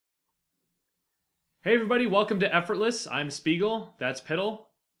Hey everybody, welcome to Effortless. I'm Spigel, that's Piddle.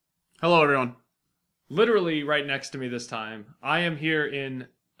 Hello, everyone. Literally right next to me this time. I am here in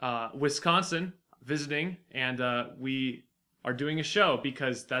Wisconsin visiting, and we are doing a show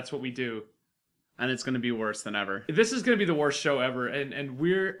because that's what we do. And it's going to be worse than ever. This is going to be the worst show ever, and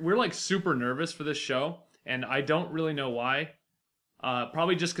we're like super nervous for this show, and I don't really know why.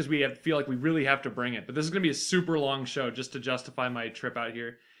 Probably just because feel like we really have to bring it. But this is going to be a super long show just to justify my trip out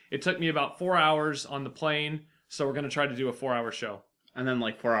here. It took me about 4 hours on the plane, so we're going to try to do a 4-hour show. And then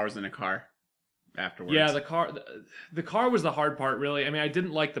like 4 hours in a car afterwards. Yeah, the car was the hard part, really. I mean, I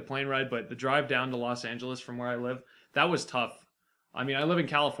didn't like the plane ride, but the drive down to Los Angeles from where I live, that was tough. I mean, I live in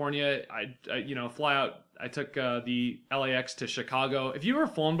California. I fly out. I took the LAX to Chicago. If you've ever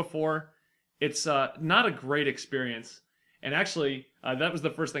flown before, it's not a great experience. And actually, that was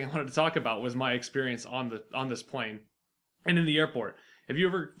the first thing I wanted to talk about was my experience on this plane and in the airport. Have you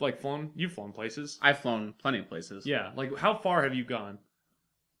ever flown? You've flown places. I've flown plenty of places. Yeah, like how far have you gone?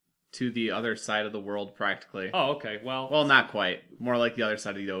 To the other side of the world, practically. Oh, okay. Well, not quite. More like the other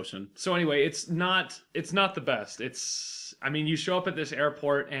side of the ocean. So anyway, it's not the best. I mean, you show up at this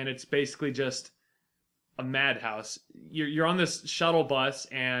airport and it's basically just a madhouse. You're on this shuttle bus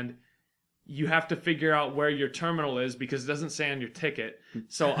and you have to figure out where your terminal is because it doesn't say on your ticket.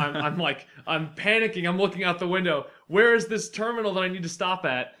 So I'm panicking. I'm looking out the window. Where is this terminal that I need to stop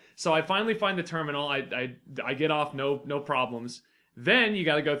at? So I finally find the terminal. I get off, no problems. Then you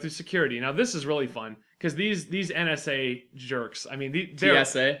got to go through security. Now this is really fun because these NSA jerks. I mean, they're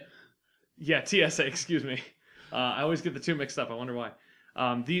TSA. Yeah, TSA. Excuse me. I always get the two mixed up. I wonder why.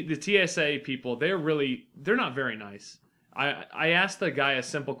 The TSA people, they're not very nice. I asked the guy a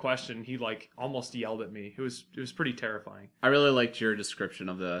simple question. He almost yelled at me. It was pretty terrifying. I really liked your description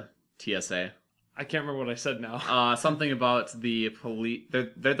of the TSA. I can't remember what I said now. Something about the police.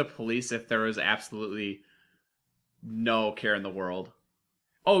 They're the police if there was absolutely no care in the world.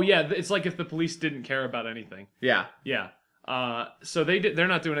 Oh yeah, it's like if the police didn't care about anything. Yeah. Yeah. So they're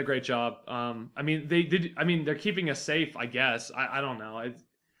not doing a great job. I mean they did. I mean they're keeping us safe. I guess. I don't know.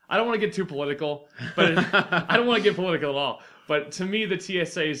 I don't want to get too political, but I don't want to get political at all. But to me, the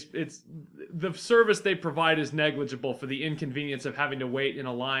TSA it's the service they provide is negligible for the inconvenience of having to wait in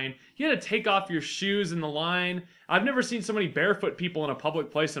a line. You had to take off your shoes in the line. I've never seen so many barefoot people in a public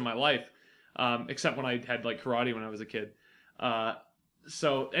place in my life, except when I had karate when I was a kid.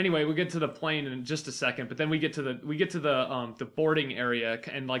 So anyway, we get to the plane in just a second, but then we get to the boarding area,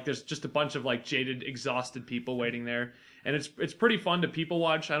 and there's just a bunch of jaded, exhausted people waiting there, and it's pretty fun to people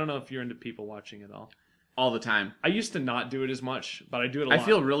watch. I don't know if you're into people watching at all. All the time. I used to not do it as much, but I do it a lot. I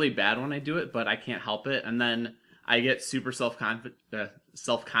feel really bad when I do it, but I can't help it, and then I get super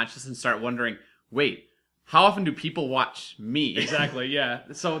self-conscious and start wondering, wait, how often do people watch me? Exactly, yeah.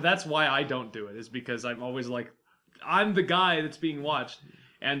 So that's why I don't do it, is because I'm always I'm the guy that's being watched.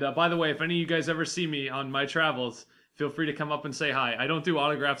 And by the way, if any of you guys ever see me on my travels, feel free to come up and say hi. I don't do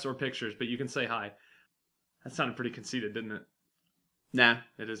autographs or pictures, but you can say hi. That sounded pretty conceited, didn't it? Nah.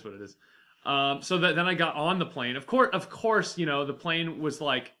 It is what it is. So then I got on the plane. Of course, the plane was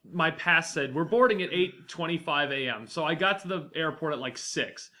my pass said, we're boarding at 8:25 a.m. So I got to the airport at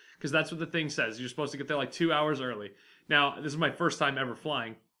 6, because that's what the thing says. You're supposed to get there 2 hours early. Now, this is my first time ever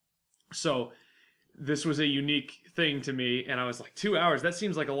flying. So this was a unique thing to me, and I was 2 hours, that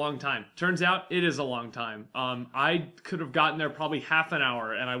seems like a long time. Turns out it is a long time. I could have gotten there probably half an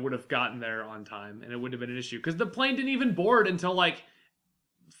hour, and I would have gotten there on time, and it wouldn't have been an issue, because the plane didn't even board until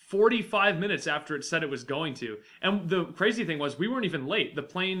 45 minutes after it said it was going to. And the crazy thing was, we weren't even late. The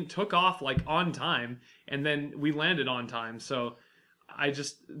plane took off on time, and then we landed on time. So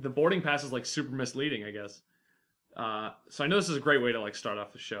the boarding pass is super misleading, I guess. So I know this is a great way to start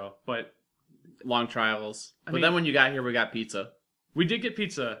off the show, but long travels. But then when you got here, we got pizza. We did get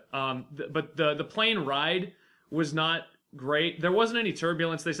pizza, but the plane ride was not great. There wasn't any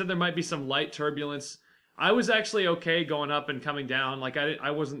turbulence. They said there might be some light turbulence. I was actually okay going up and coming down.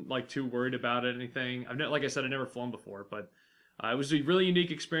 I wasn't too worried about it, anything. Like I said, I've never flown before, but it was a really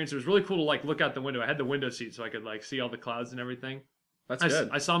unique experience. It was really cool to look out the window. I had the window seat so I could see all the clouds and everything. That's good.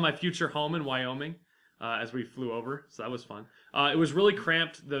 I saw my future home in Wyoming. As we flew over, so that was fun. It was really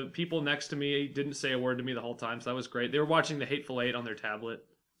cramped. The people next to me didn't say a word to me the whole time, so that was great. They were watching The Hateful Eight on their tablet,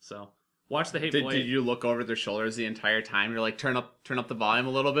 so watch The Hateful Eight. Did you look over their shoulders the entire time? You're turn up the volume a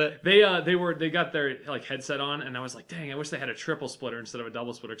little bit. They got their headset on, and I was dang, I wish they had a triple splitter instead of a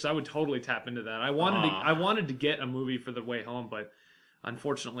double splitter, because I would totally tap into that. I wanted to get a movie for the way home, but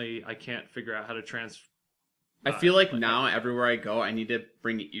unfortunately, I can't figure out how to I feel now everywhere I go, I need to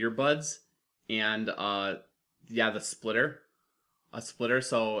bring earbuds. And, the splitter. a splitter,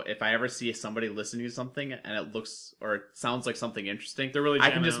 so if I ever see somebody listening to something and it looks or it sounds like something interesting, They're really I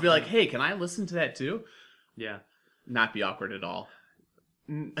can jamming just out, be like, yeah. "Hey, can I listen to that too?" Yeah. Not be awkward at all.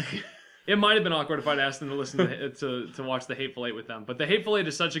 It might have been awkward if I'd asked them to listen to watch The Hateful Eight with them. But The Hateful Eight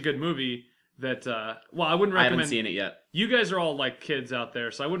is such a good movie that, well, I wouldn't I recommend... haven't seen it yet. You guys are all like kids out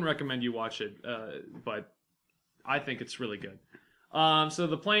there, so I wouldn't recommend you watch it. But I think it's really good. So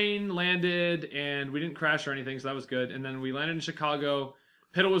the plane landed, and we didn't crash or anything, so that was good. And then we landed in Chicago.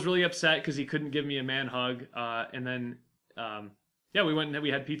 Piddle was really upset because he couldn't give me a man hug. And then, yeah, we went and we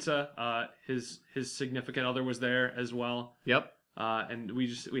had pizza. His significant other was there as well. Yep. And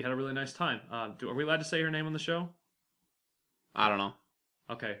we had a really nice time. Are we allowed to say her name on the show? I don't know.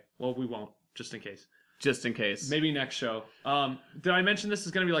 Okay. Well, we won't, just in case. Just in case. Maybe next show. Did I mention this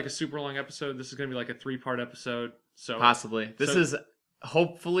is going to be like a super long episode? This is going to be like a 3-part episode. So Possibly. This is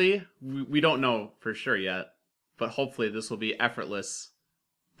hopefully, we don't know for sure yet, but hopefully this will be Effortless,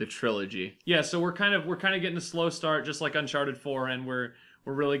 the trilogy. Yeah, so we're kind of getting a slow start, just like Uncharted 4, and we're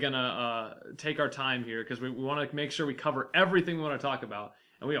really gonna take our time here because we want to make sure we cover everything we want to talk about,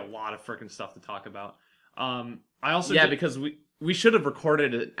 and we have a lot of freaking stuff to talk about. I also Because we should have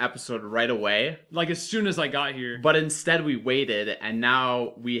recorded an episode right away, like as soon as I got here, but instead we waited, and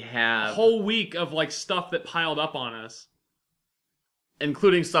now we have a whole week of like stuff that piled up on us,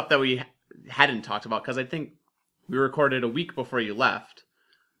 including stuff that we hadn't talked about because I think we recorded a week before you left.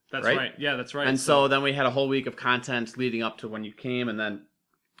 That's right? right. Yeah, that's right. And so then we had a whole week of content leading up to when you came, and then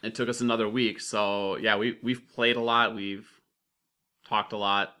it took us another week. So yeah, we've played a lot, we've talked a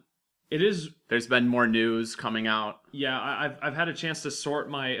lot. There's been more news coming out. Yeah, I've had a chance to sort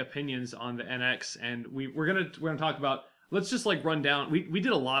my opinions on the NX, and we're gonna talk about. Let's just like run down. We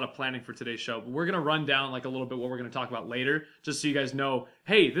did a lot of planning for today's show, but we're gonna run down like a little bit what we're gonna talk about later, just so you guys know.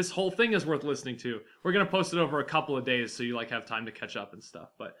 Hey, this whole thing is worth listening to. We're gonna post it over a couple of days, so you like have time to catch up and stuff.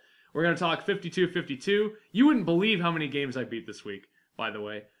 But we're gonna talk 52-52. You wouldn't believe how many games I beat this week, by the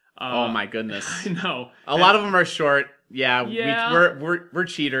way. Oh my goodness! I know. A lot of them are short. Yeah. Yeah. We're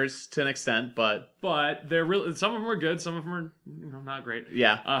cheaters to an extent, but they're really, some of them are good, some of them are not great.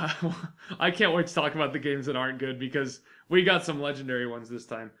 Yeah. I can't wait to talk about the games that aren't good because we got some legendary ones this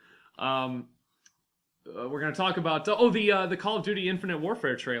time. We're gonna talk about the Call of Duty Infinite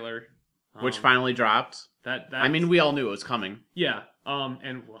Warfare trailer, which finally dropped. I mean, we all knew it was coming. Yeah.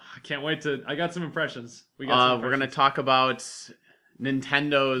 And I can't wait to. I got some impressions. We're gonna talk about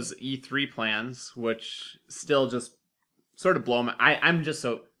Nintendo's E3 plans, which still just sort of blow my... I'm just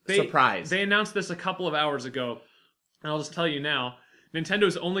so surprised. They announced this a couple of hours ago, and I'll just tell you now, Nintendo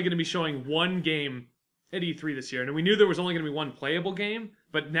is only going to be showing one game at E3 this year, and we knew there was only going to be one playable game,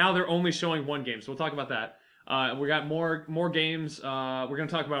 but now they're only showing one game, so we'll talk about that. We got more games. We're going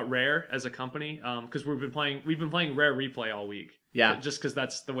to talk about Rare as a company, because we've been playing Rare Replay all week. Yeah. Just because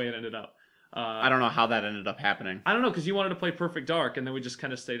that's the way it ended up. I don't know how that ended up happening. I don't know, because you wanted to play Perfect Dark, and then we just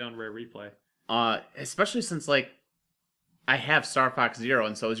kind of stayed on Rare Replay. Especially since, like, I have Star Fox Zero,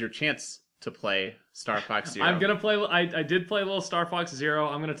 and so is your chance to play Star Fox Zero. I'm going to play... I did play a little Star Fox Zero.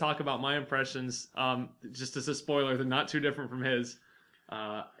 I'm going to talk about my impressions. Just as a spoiler, they're not too different from his.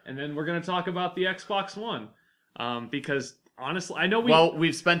 And then we're going to talk about the Xbox One. Because, honestly, I know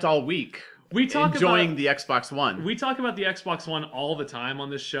we've spent all week... enjoying the Xbox One. We talk about the Xbox One all the time on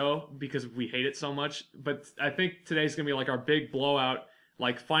this show because we hate it so much. But I think today's going to be like our big blowout,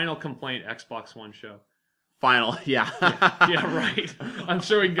 like final complaint Xbox One show. Final, yeah. Yeah, right. I'm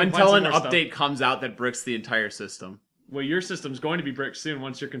sure we can until an update comes out that bricks the entire system. Well, your system's going to be bricked soon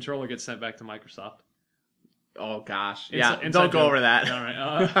once your controller gets sent back to Microsoft. Oh, gosh. Don't go over that.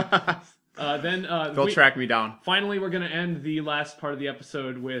 All right. They'll track me down. Finally, we're gonna end the last part of the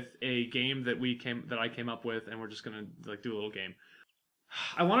episode with a game that I came up with, and we're just gonna like do a little game.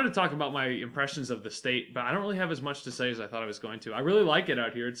 I wanted to talk about my impressions of the state, but I don't really have as much to say as I thought I was going to. I really like it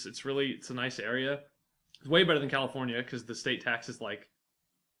out here. It's a nice area. It's way better than California because the state tax is like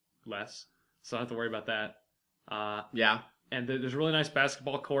less, so I don't have to worry about that. Yeah. And there's a really nice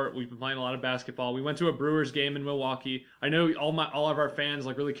basketball court. We've been playing a lot of basketball. We went to a Brewers game in Milwaukee. I know all of our fans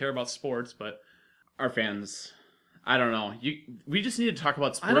like really care about sports, but our fans, I don't know. We just need to talk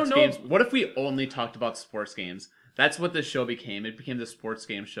about sports games. What if we only talked about sports games? That's what this show became. It became the sports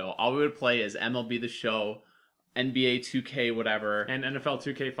game show. All we would play is MLB The Show, NBA 2K, whatever, and NFL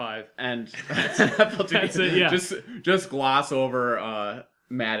 2K5, and NFL 2K. That's it. Yeah. Just gloss over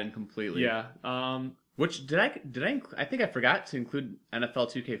Madden completely. Yeah. Which did I think I forgot to include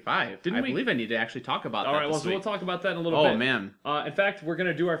NFL 2K5. Didn't we? I believe I need to actually talk about that. All right, well, so we'll talk about that in a little bit. Oh man. In fact, we're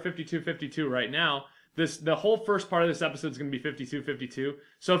gonna do our 52-52 right now. The whole first part of this episode is gonna be 52-52.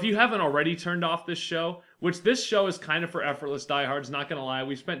 So if you haven't already turned off this show, which this show is kind of for effortless diehards, not going to lie.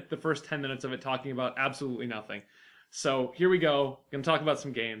 We spent the first 10 minutes of it talking about absolutely nothing. So here we go. Going to talk about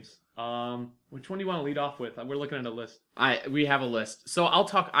some games. Which one do you want to lead off with? We're looking at a list. We have a list. So I'll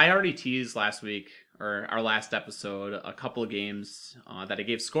talk. I already teased last week, or our last episode, a couple of games that I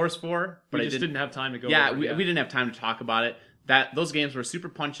gave scores for. But we just didn't have time to go over. Yeah, we didn't have time to talk about it. Those games were Super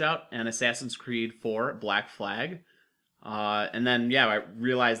Punch-Out and Assassin's Creed 4 Black Flag. And then, I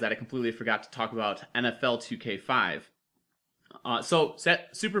realized that I completely forgot to talk about NFL 2K5.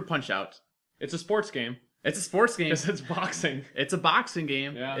 Super Punch-Out. It's a sports game. It's a sports game. Because it's boxing. It's a boxing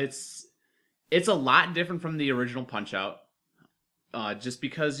game. Yeah. It's a lot different from the original Punch-Out. Just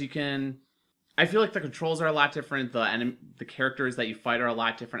because you can... I feel like the controls are a lot different. The characters that you fight are a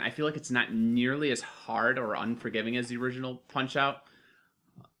lot different. I feel like it's not nearly as hard or unforgiving as the original Punch-Out.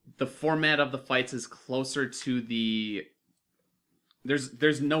 The format of the fights is closer to the...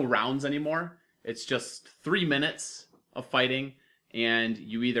 There's no rounds anymore. It's just 3 minutes of fighting, and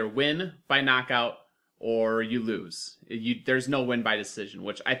you either win by knockout or you lose. There's no win by decision,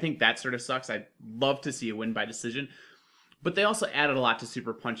 which I think that sort of sucks. I'd love to see a win by decision. But they also added a lot to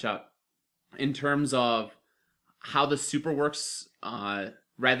Super Punch-Out in terms of how the super works.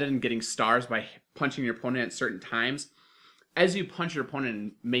 Rather than getting stars by punching your opponent at certain times, as you punch your opponent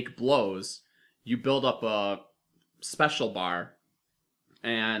and make blows, you build up a special bar,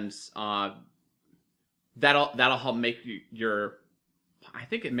 and that'll help make your... I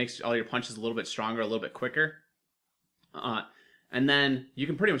think it makes all your punches a little bit stronger, a little bit quicker. And then you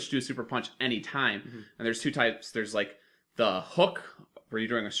can pretty much do a super punch anytime. Mm-hmm. And there's two types. There's like the hook, where you're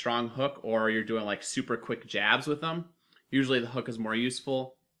doing a strong hook, or you're doing like super quick jabs with them. Usually the hook is more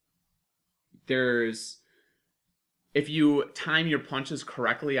useful. If you time your punches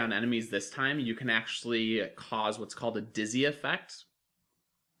correctly on enemies this time, you can actually cause what's called a dizzy effect.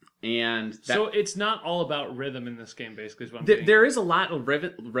 And so it's not all about rhythm in this game, basically. Is what there is a lot of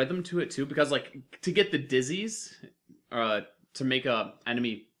rhythm to it too, because like to get the dizzies, to make a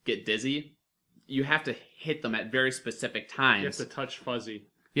enemy get dizzy, you have to hit them at very specific times. You have to touch fuzzy.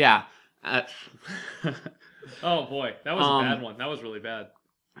 Yeah. Oh boy, that was a bad one. That was really bad.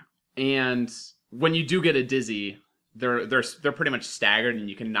 And when you do get a dizzy, they're pretty much staggered, and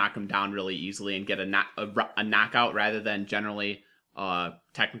you can knock them down really easily and get a knockout rather than generally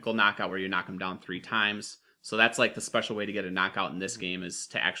technical knockout where you knock them down 3 times. So that's like the special way to get a knockout in this game, is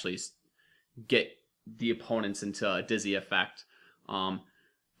to actually get the opponents into a dizzy effect.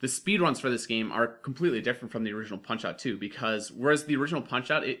 The speedruns for this game are completely different from the original Punch-Out too, because whereas the original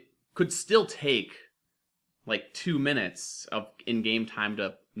Punch-Out, it could still take like 2 minutes of in-game time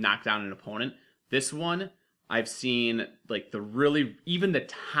to knock down an opponent. This one, I've seen like even the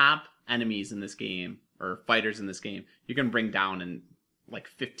top enemies in this game, or fighters in this game, you can bring down in like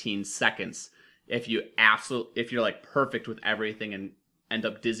 15 seconds if you're like perfect with everything and end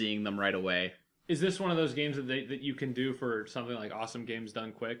up dizzying them right away. Is this one of those games that you can do for something like Awesome Games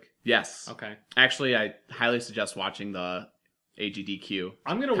Done Quick? Yes. Okay. Actually, I highly suggest watching the AGDQ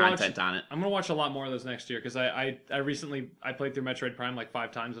content on it. I'm gonna watch a lot more of those next year, because I recently played through Metroid Prime like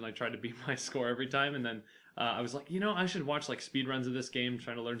 5 times, and I tried to beat my score every time, and then I was like, I should watch like speedruns of this game,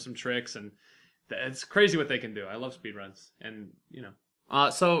 trying to learn some tricks, and it's crazy what they can do. I love speedruns, and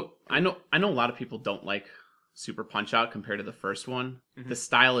So I know a lot of people don't like Super Punch-Out compared to the first one. Mm-hmm. The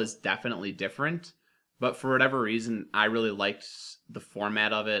style is definitely different, but for whatever reason, I really liked the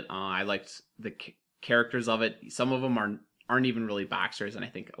format of it. I liked the characters of it. Some of them aren't even really boxers, and I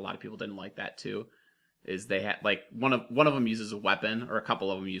think a lot of people didn't like that too. Is they had like one of them uses a weapon, or a couple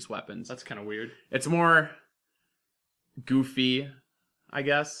of them use weapons. That's kind of weird. It's more goofy, I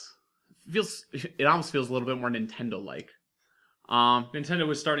guess. It almost feels a little bit more Nintendo-like. Nintendo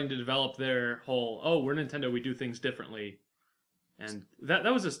was starting to develop their whole, we're Nintendo, we do things differently. And that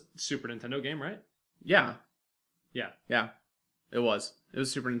was a Super Nintendo game, right? Yeah. Yeah. It was a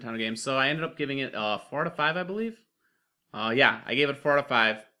Super Nintendo game. So I ended up giving it 4 out of 5, I believe. I gave it 4 out of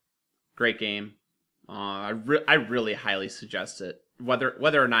 5. Great game. I really highly suggest it. Whether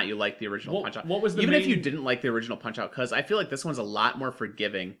or not you like the original Punch-Out. What was if you didn't like the original Punch-Out, because I feel like this one's a lot more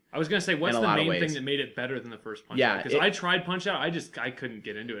forgiving. I was gonna say, what's the main thing that made it better than the first Punch-Out? Because I tried Punch-Out, I couldn't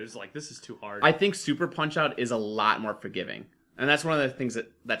get into it. It's like, this is too hard. I think Super Punch-Out is a lot more forgiving, and that's one of the things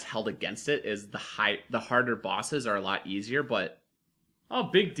that's held against it, is the harder bosses are a lot easier. But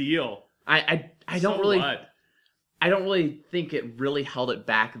big deal. I don't really think it really held it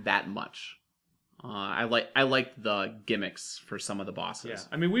back that much. I like the gimmicks for some of the bosses. Yeah,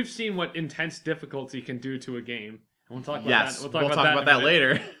 I mean, we've seen what intense difficulty can do to a game. And we'll talk about that. We'll talk about that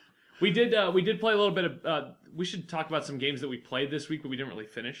later. We did play a little bit of. We should talk about some games that we played this week, but we didn't really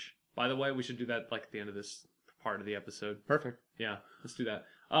finish. by the way. We should do that like at the end of this part of the episode. Perfect. Yeah, let's do that.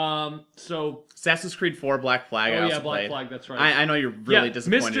 So Assassin's Creed 4 Black Flag. oh yeah, Black Flag. That's right. I know you're really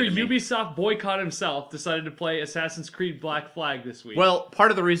disappointed Mr. in me. Ubisoft boycott himself decided to play Assassin's Creed Black Flag this week. Well,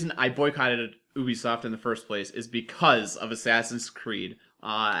 part of the reason I boycotted Ubisoft in the first place is because of Assassin's Creed,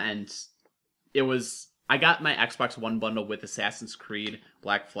 and it was. I got my Xbox One bundle with Assassin's Creed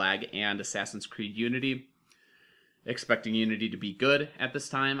Black Flag and Assassin's Creed Unity, expecting Unity to be good at this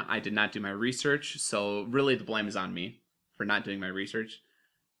time. I did not do my research, so really the blame is on me for not doing my research.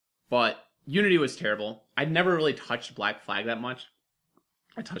 But Unity was terrible. I'd never really touched Black Flag that much.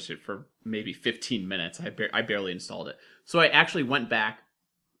 I touched it for maybe 15 minutes. I barely installed it. So I actually went back,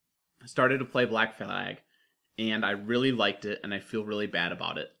 started to play Black Flag, and I really liked it, and I feel really bad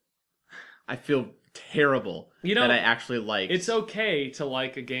about it. I feel terrible that I actually liked. It's okay to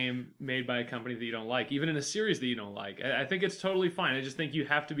like a game made by a company that you don't like, even in a series that you don't like. I think it's totally fine. I just think you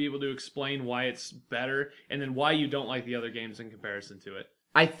have to be able to explain why it's better and then why you don't like the other games in comparison to it.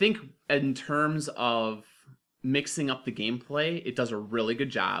 I think in terms of mixing up the gameplay, it does a really good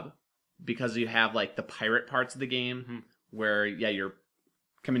job because you have like the pirate parts of the game where you're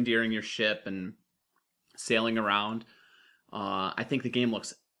commandeering your ship and sailing around. I think the game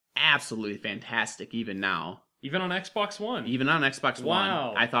looks absolutely fantastic even now. Even on Xbox One. Even on Xbox One.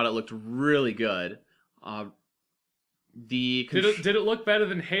 I thought it looked really good. Did it look better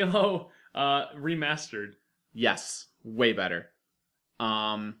than Halo Remastered? Yes, way better.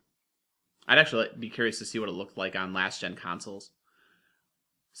 I'd actually be curious to see what it looked like on last gen consoles.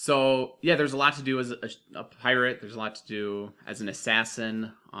 So yeah, there's a lot to do as a pirate. There's a lot to do as an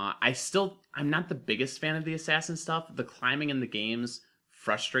assassin. I'm not the biggest fan of the assassin stuff. The climbing in the games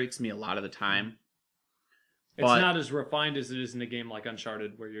frustrates me a lot of the time. It's not as refined as it is in a game like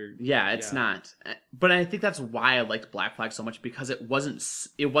Uncharted, where you're. Yeah, it's not. But I think that's why I liked Black Flag so much, because it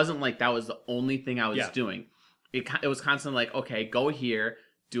wasn't like that was the only thing I was doing. It was constantly like, okay, go here,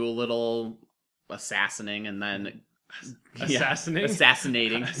 do a little assassinating, and then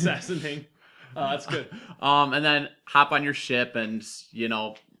assassinating. That's good. And then hop on your ship and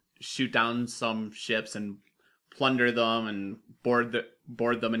shoot down some ships and plunder them and board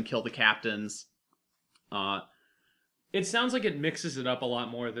them and kill the captains. It sounds like it mixes it up a lot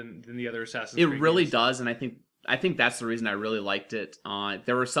more than the other Assassin's Creed It really games. does, and I think that's the reason I really liked it.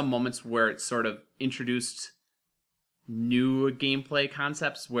 There were some moments where it sort of introduced new gameplay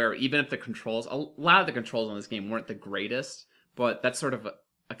concepts where even if a lot of the controls on this game weren't the greatest, but that's sort of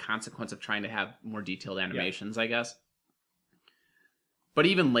a consequence of trying to have more detailed animations, I guess. But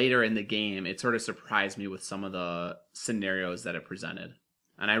even later in the game, it sort of surprised me with some of the scenarios that it presented.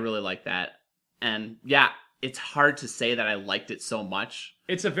 And I really liked that. And yeah, it's hard to say that I liked it so much.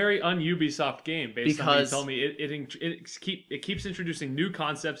 It's a very un-Ubisoft game, based on what you tell me. It keeps introducing new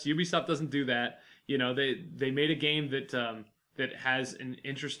concepts. Ubisoft doesn't do that. They made a game that has an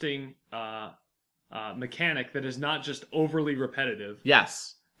interesting mechanic that is not just overly repetitive.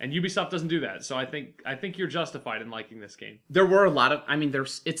 Yes. And Ubisoft doesn't do that, so I think you're justified in liking this game. There were a lot of,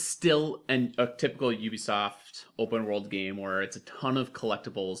 it's still a typical Ubisoft open world game where it's a ton of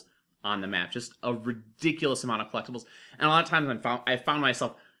collectibles on the map, just a ridiculous amount of collectibles. And a lot of times I found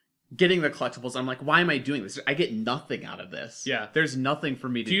myself getting the collectibles. I'm like, why am I doing this? I get nothing out of this. Yeah, there's nothing for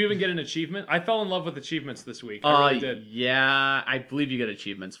me to. Do you even get an achievement? I fell in love with achievements this week. I really did. Yeah, I believe you get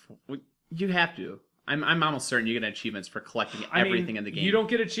achievements. You have to. I'm almost certain you get achievements for collecting everything in the game. You don't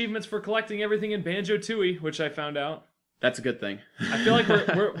get achievements for collecting everything in Banjo-Tooie, which I found out. That's a good thing. I feel like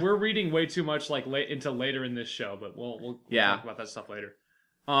we're reading way too much into later in this show, but we'll talk about that stuff later.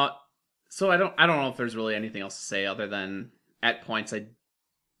 So I don't know if there's really anything else to say other than at points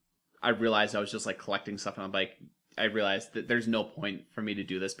I realized I was just like collecting stuff, and I realized that there's no point for me to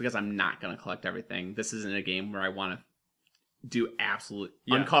do this because I'm not going to collect everything. This isn't a game where I want to do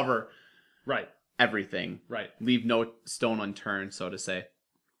uncover everything. Right. Leave no stone unturned, so to say.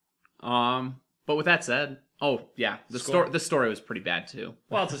 But with that said, the story was pretty bad too.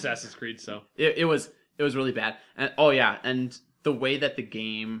 Well, it's Assassin's Creed, so it was really bad. And and the way that the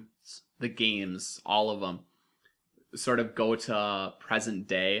games, all of them, sort of go to present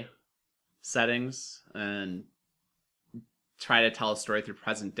day settings and try to tell a story through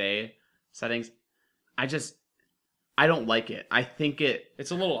present day settings. I don't like it. I think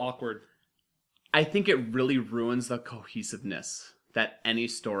it's a little awkward. I think it really ruins the cohesiveness that any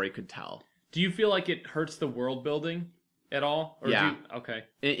story could tell. Do you feel like it hurts the world building at all? Or okay.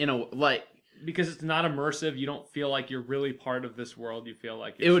 Because it's not immersive, you don't feel like you're really part of this world. You feel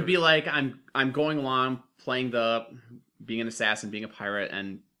like it would be like I'm going along playing being an assassin, being a pirate,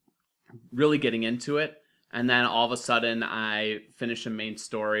 and really getting into it, and then all of a sudden I finish a main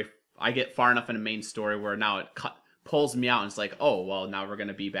story I get far enough in a main story where now it pulls me out and it's like, oh, well, now we're going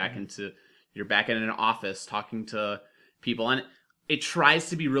to be back you're back in an office talking to people. And it tries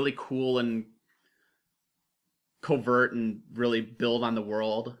to be really cool and covert and really build on the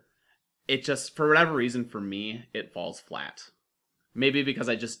world. It just, for whatever reason, for me, it falls flat. Maybe because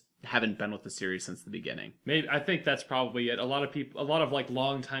I just haven't been with the series since the beginning. Maybe I think that's probably it. A lot of people, a lot of like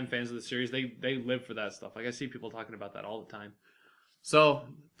longtime fans of the series, they live for that stuff. Like I see people talking about that all the time. So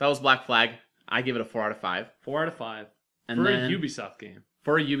that was Black Flag. I give it a 4 out of 5. 4 out of 5 and for then, a Ubisoft game.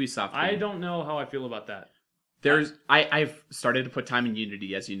 For a Ubisoft game. I don't know how I feel about that. I've started to put time in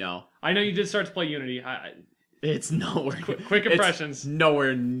Unity, as you know. I know you did start to play Unity. It's nowhere. Quick impressions. It's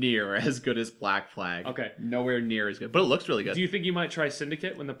nowhere near as good as Black Flag. Okay. Nowhere near as good, but it looks really good. Do you think you might try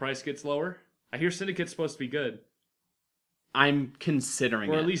Syndicate when the price gets lower? I hear Syndicate's supposed to be good. I'm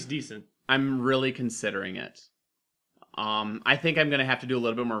considering it. Or at least decent. I'm really considering it. I think I'm going to have to do a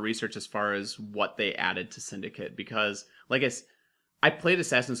little bit more research as far as what they added to Syndicate, because, like I played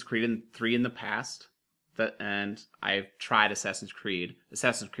Assassin's Creed 3 in the past, and I've tried Assassin's Creed.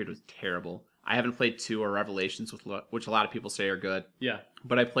 Assassin's Creed was terrible. I haven't played 2 or Revelations, which a lot of people say are good. Yeah.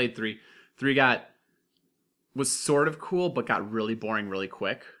 But I played 3. 3 was sort of cool, but got really boring really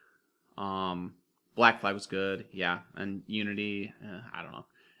quick. Black Flag was good, yeah. And Unity, I don't know.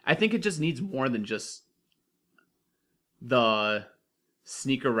 I think it just needs more than just the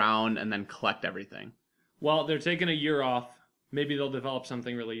sneak around and then collect everything. Well, they're taking a year off. Maybe they'll develop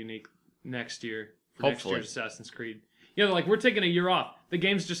something really unique next year. For Hopefully. Next year's Assassin's Creed. You know, like, we're taking a year off. The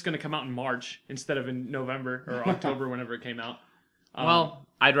game's just going to come out in March instead of in November or October, whenever it came out. Well,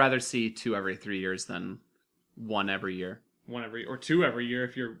 I'd rather see 2 every 3 years than 1 every year. 2 every year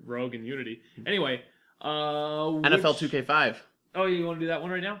if you're Rogue and Unity. Anyway, NFL 2K5. Oh, you want to do that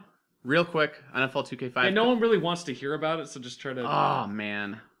one right now? Real quick, NFL 2K5. And no one really wants to hear about it, so just try to... Oh,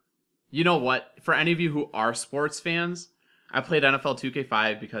 man. You know what? For any of you who are sports fans, I played NFL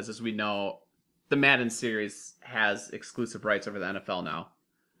 2K5 because, as we know, the Madden series has exclusive rights over the NFL now.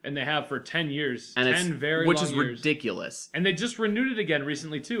 And they have for 10 years. And 10 very long years. Which is ridiculous. And they just renewed it again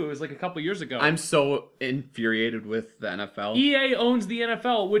recently, too. It was like a couple years ago. I'm so infuriated with the NFL. EA owns the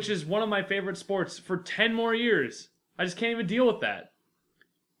NFL, which is one of my favorite sports, for 10 more years. I just can't even deal with that.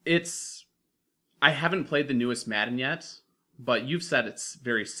 I haven't played the newest Madden yet, but you've said it's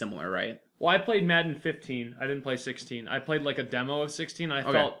very similar, right? Well, I played Madden 15. I didn't play 16. I played like a demo of 16. I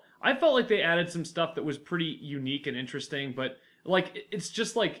felt like they added some stuff that was pretty unique and interesting, but like it's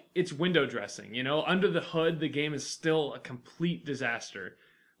just like it's window dressing, you know? Under the hood, the game is still a complete disaster.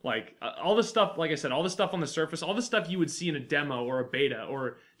 Like all the stuff, like I said, all the stuff on the surface, all the stuff you would see in a demo or a beta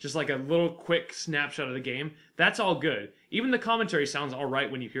or just like a little quick snapshot of the game, that's all good. Even the commentary sounds all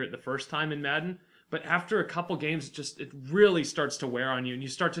right when you hear it the first time in Madden, but after a couple games, it really starts to wear on you, and you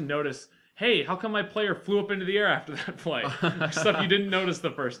start to notice, hey, how come my player flew up into the air after that play? Stuff you didn't notice the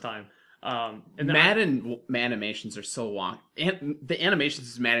first time. And Madden animations are so long. And the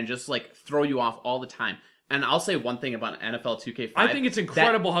animations in Madden just like throw you off all the time. And I'll say one thing about NFL 2K5. I think it's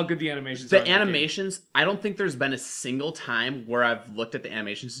incredible how good the animations are. The animations, I don't think there's been a single time where I've looked at the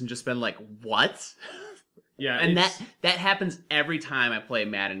animations and just been like, what? Yeah, and that happens every time I play a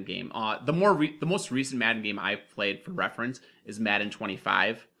Madden game. The most recent Madden game I've played for reference is Madden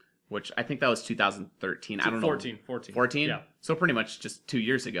 25, which I think that was 2013. I don't know. 14? Yeah. So pretty much just 2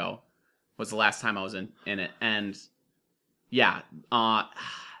 years ago was the last time I was in it. And yeah,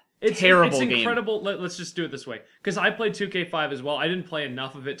 it's terrible game. It's incredible. Let's just do it this way. Because I played 2K5 as well. I didn't play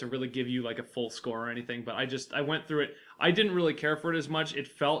enough of it to really give you like a full score or anything, but I went through it. I didn't really care for it as much. It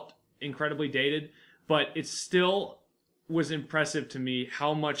felt incredibly dated, but it still was impressive to me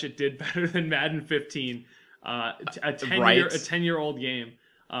how much it did better than Madden 15, a 10-year-old game.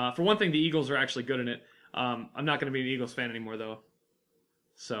 For one thing, the Eagles are actually good in it. I'm not going to be an Eagles fan anymore, though.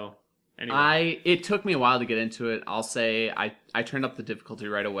 So... Anyway. It took me a while to get into it. I'll say I turned up the difficulty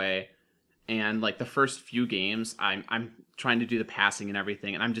right away, and like the first few games, I'm trying to do the passing and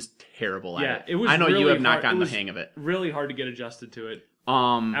everything, and I'm just terrible at it. It was. I know really you have not hard. gotten the hang of it. Really hard to get adjusted to it.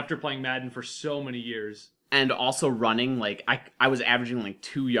 After playing Madden for so many years, and also running, like I was averaging like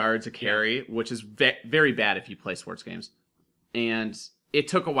 2 yards a carry, which is very bad if you play sports games. And it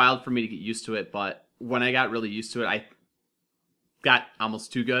took a while for me to get used to it, but when I got really used to it, I got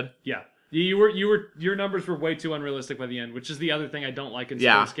almost too good. Yeah. Your numbers were way too unrealistic by the end, which is the other thing I don't like in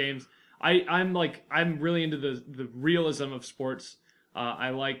sports games. I'm really into the realism of sports.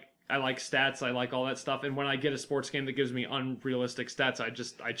 I like stats. I like all that stuff. And when I get a sports game that gives me unrealistic stats,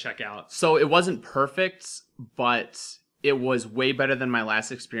 I check out. So it wasn't perfect, but it was way better than my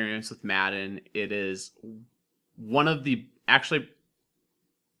last experience with Madden. It is one of the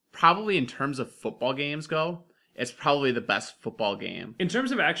probably in terms of football games go, it's probably the best football game in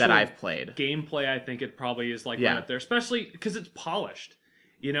terms of actual that I've played. Gameplay, I think it probably is like right up there, especially because it's polished.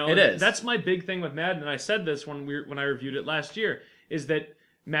 You know, it is. That's my big thing with Madden, and I said this when I reviewed it last year, is that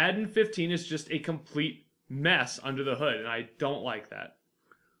Madden 15 is just a complete mess under the hood, and I don't like that.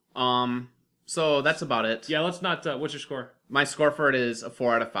 So that's about it. Yeah, let's not. What's your score? My score for it is a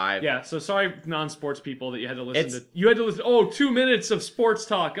 4 out of 5. Yeah, so sorry, non-sports people, that you had to listen to. You had to listen. Oh, 2 minutes of sports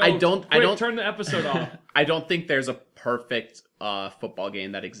talk. Oh, I don't turn the episode off. I don't think there's a perfect football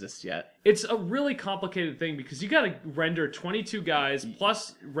game that exists yet. It's a really complicated thing because you got to render 22 guys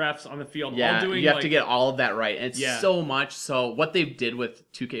plus refs on the field. Yeah, all doing you have to get all of that right. And it's so much. So what they did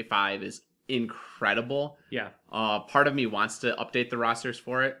with 2K5 is incredible. Yeah. Part of me wants to update the rosters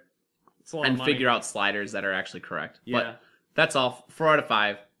for it and figure out sliders that are actually correct. Yeah. But that's all. 4 out of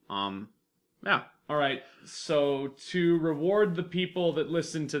 5. Yeah. All right. So to reward the people that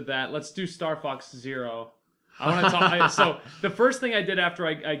listen to that, let's do Star Fox Zero. I want to talk. So the first thing I did after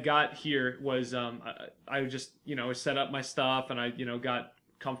I got here was I just set up my stuff and I got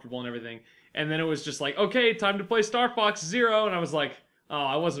comfortable and everything. And then it was just like, okay, time to play Star Fox Zero. And I was like, oh,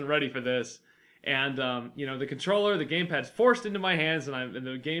 I wasn't ready for this. And the controller, the gamepad's forced into my hands, and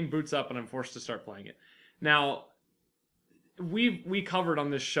the game boots up, and I'm forced to start playing it. Now, we covered on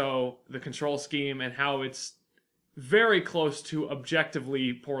this show the control scheme and how it's very close to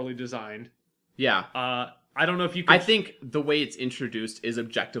objectively poorly designed. Yeah. I don't know if you can... I think the way it's introduced is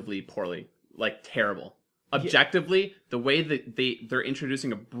objectively poorly, like terrible. Objectively, the way that they're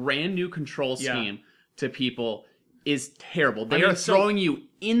introducing a brand new control scheme to people is terrible. They are throwing you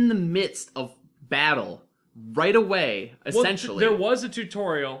in the midst of battle right away, essentially. There was a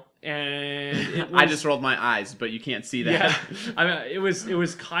tutorial, and it was, I just rolled my eyes, but you can't see that. Yeah, I mean, it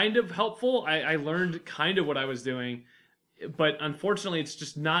was kind of helpful. I learned kind of what I was doing, but unfortunately, it's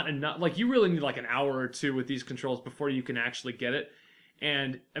just not enough. Like, you really need like an hour or two with these controls before you can actually get it.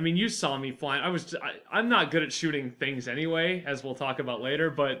 And I mean, you saw me flying. I'm not good at shooting things anyway, as we'll talk about later.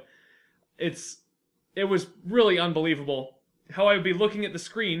 But it was really unbelievable how I would be looking at the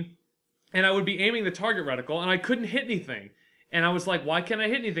screen. And I would be aiming the target reticle, and I couldn't hit anything. And I was like, why can't I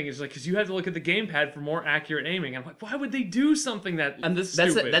hit anything? It's like, because you had to look at the gamepad for more accurate aiming. I'm like, why would they do something that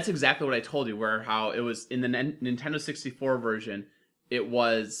stupid? That's exactly what I told you, where how it was in the Nintendo 64 version, it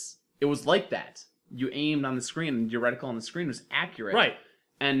was like that. You aimed on the screen, and your reticle on the screen was accurate. Right.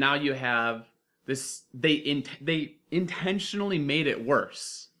 And now you have this, they intentionally made it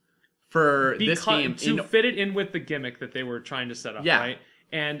worse for this game. To fit it in with the gimmick that they were trying to set up, right?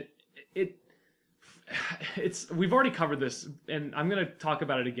 And... we've already covered this, and I'm going to talk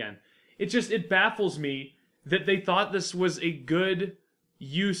about it again. It baffles me that they thought this was a good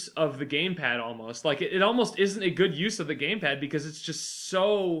use of the gamepad almost. Like, it almost isn't a good use of the gamepad because it's just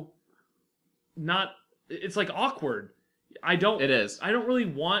so not... It's, like, awkward. It is. I don't really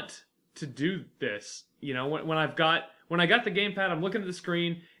want to do this. You know, when I got the gamepad, I'm looking at the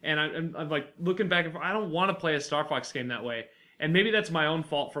screen, and I'm like, looking back and forth. I don't want to play a Star Fox game that way. And maybe that's my own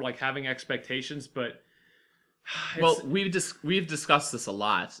fault for like having expectations, but well, we've discussed this a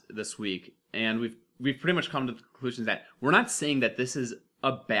lot this week, and we've pretty much come to the conclusion that we're not saying that this is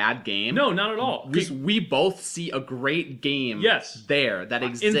a bad game. No, not at all. We both see a great game there that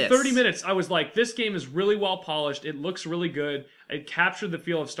exists. In 30 minutes, I was like, this game is really well polished. It looks really good. It captured the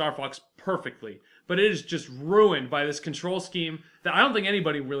feel of Star Fox perfectly, but it is just ruined by this control scheme that I don't think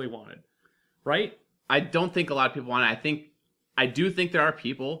anybody really wanted, right? I don't think a lot of people want it. I do think there are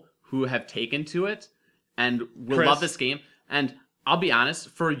people who have taken to it and will love this game. And I'll be honest,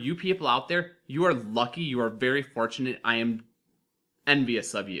 for you people out there, you are lucky. You are very fortunate. I am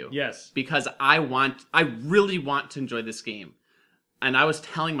envious of you. Yes. Because I really want to enjoy this game. And I was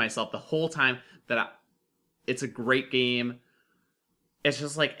telling myself the whole time that it's a great game. It's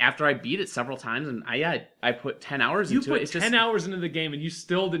just like after I beat it several times, and I put 10 hours into it. You put 10 hours into the game, and you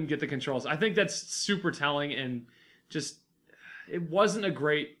still didn't get the controls. I think that's super telling, and just... It wasn't a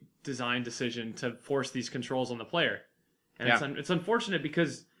great design decision to force these controls on the player. And it's unfortunate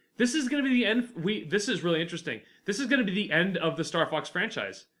because this is going to be the end. This is really interesting. This is going to be the end of the Star Fox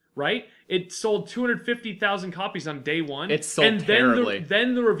franchise, right? It sold 250,000 copies on day one. It sold terribly.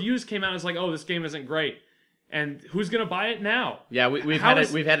 Then the reviews came out. It's like, oh, this game isn't great. And who's going to buy it now? Yeah, we've had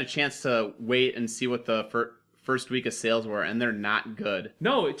a chance to wait and see what the first week of sales were, and they're not good.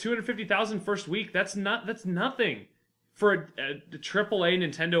 No, 250,000 first week. That's nothing. For a AAA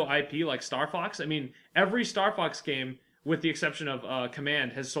Nintendo IP like Star Fox, I mean, every Star Fox game, with the exception of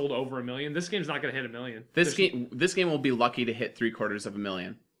Command, has sold over 1 million. This game's not going to hit 1 million. This game will be lucky to hit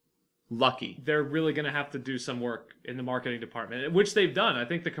 750,000. lucky. They're really going to have to do some work in the marketing department, which they've done. I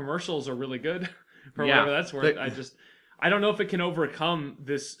think the commercials are really good for whatever that's worth. I don't know if it can overcome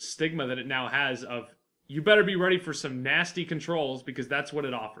this stigma that it now has of you better be ready for some nasty controls because that's what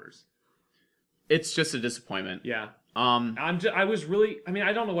it offers. It's just a disappointment. Yeah. I was really, I mean,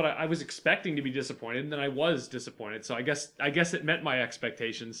 I don't know what I was expecting to be disappointed, and then I was disappointed. So I guess it met my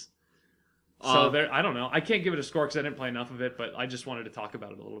expectations. So there, I don't know. I can't give it a score because I didn't play enough of it, but I just wanted to talk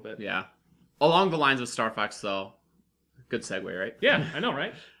about it a little bit. Yeah. Along the lines of Star Fox, though, good segue, right? Yeah, I know,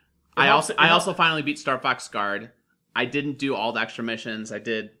 right? I also finally beat Star Fox Guard. I didn't do all the extra missions. I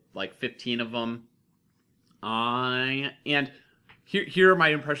did like 15 of them. And here are my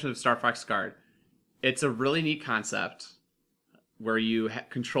impressions of Star Fox Guard. It's a really neat concept where you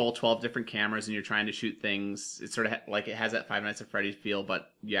control 12 different cameras and you're trying to shoot things. It's sort of like it has that Five Nights at Freddy's feel, but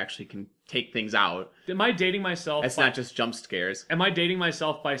you actually can take things out. Am I dating myself? It's not just jump scares. Am I dating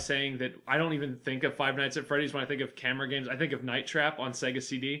myself by saying that I don't even think of Five Nights at Freddy's when I think of camera games? I think of Night Trap on Sega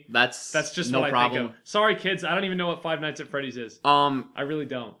CD. That's just no what problem. I think of. Sorry, kids, I don't even know what Five Nights at Freddy's is. I really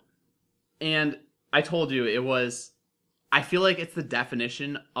don't. And I told you I feel like it's the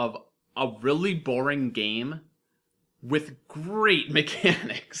definition of a really boring game with great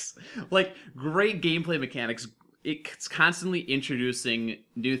mechanics. Like, great gameplay mechanics. It's constantly introducing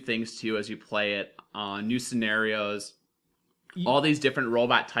new things to you as you play it, new scenarios, all these different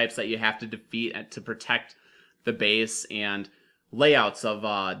robot types that you have to defeat to protect the base, and layouts of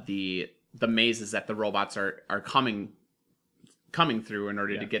the mazes that the robots are coming through in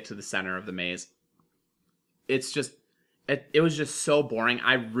order to get to the center of the maze. It's just, it was just so boring.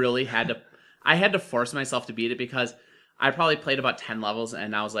 I really had to force myself to beat it because I probably played about 10 levels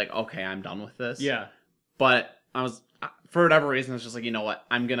and I was like, okay, I'm done with this. Yeah. But for whatever reason, I was just like, you know what?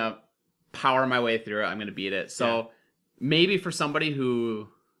 I'm going to power my way through it. I'm going to beat it. So maybe for somebody who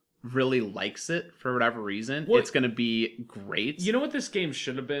really likes it for whatever reason, it's going to be great. You know what this game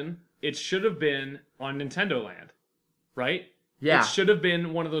should have been? It should have been on Nintendo Land, right? Yeah. It should have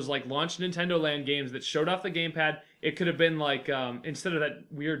been one of those like launch Nintendo Land games that showed off the gamepad. It could have been like, instead of that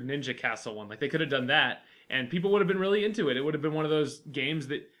weird Ninja Castle one, like they could have done that. And people would have been really into it. It would have been one of those games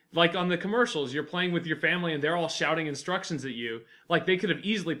that, like on the commercials, you're playing with your family and they're all shouting instructions at you. Like they could have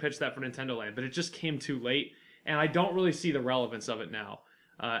easily pitched that for Nintendo Land, but it just came too late. And I don't really see the relevance of it now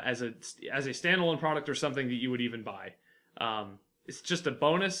as a standalone product or something that you would even buy. It's just a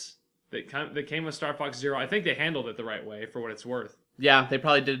bonus that came with Star Fox Zero. I think they handled it the right way for what it's worth. Yeah, they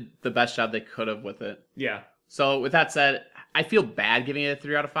probably did the best job they could have with it. Yeah. So with that said, I feel bad giving it a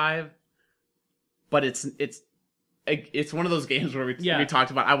 3 out of 5. But it's one of those games where we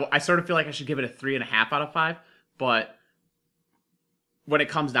talked about. I sort of feel like I should give it a 3.5 out of 5. But when it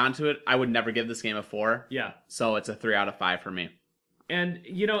comes down to it, I would never give this game a 4. Yeah. So it's a 3 out of 5 for me. And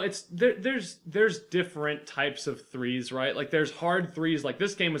you know, there's different types of 3s, right? Like there's hard 3s, like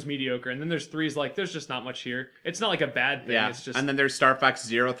this game was mediocre, and then there's 3s like there's just not much here. It's not like a bad thing. Yeah. It's just. And then there's Star Fox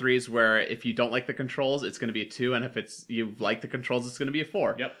Zero 3s where if you don't like the controls, it's going to be a 2, and if you like the controls, it's going to be a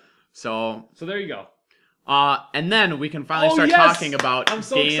 4. Yep. So there you go. And then we can finally start talking about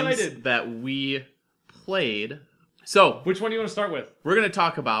games excited. That we played. So, which one do you want to start with? We're going to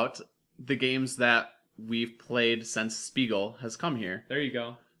talk about the games that we've played since Spigel has come here. There you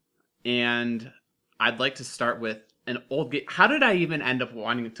go. And I'd like to start with an old game. How did I even end up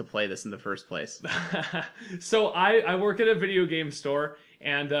wanting to play this in the first place? So I work at a video game store.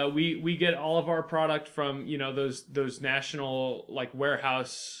 And we get all of our product from, you know, those national like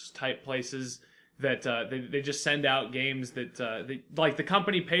warehouse type places that they just send out games that like the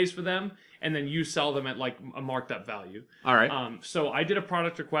company pays for them, and then you sell them at like a marked up value. All right. So I did a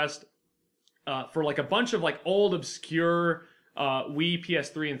product request for like a bunch of like old obscure Wii,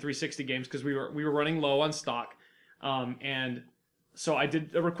 PS3, and 360 games because we were running low on stock, and so I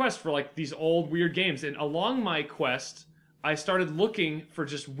did a request for like these old weird games, and along my quest, I started looking for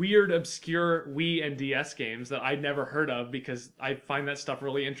just weird, obscure Wii and DS games that I'd never heard of because I find that stuff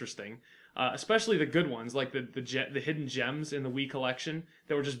really interesting. Especially the good ones, like the hidden gems in the Wii collection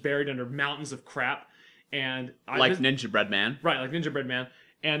that were just buried under mountains of crap. And Ninja Bread Man. Right, like Ninja Bread Man.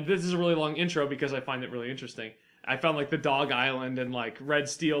 And this is a really long intro because I find it really interesting. I found like the Dog Island and like Red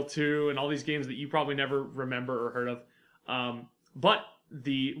Steel 2 and all these games that you probably never remember or heard of. But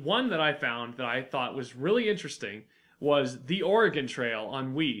the one that I found that I thought was really interesting was The Oregon Trail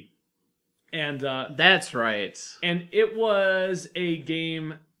on Wii. And that's right. And it was a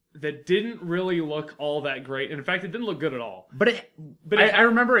game that didn't really look all that great. In fact, it didn't look good at all. But I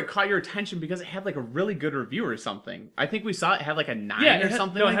remember it caught your attention because it had like a really good review or something. I think we saw it had like a 9 or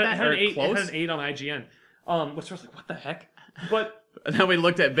something like that. It had an 8 on IGN. Which I was like, what the heck? But And then we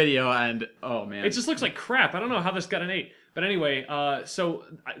looked at video, and oh man, it just looks like crap. I don't know how this got an 8. But anyway,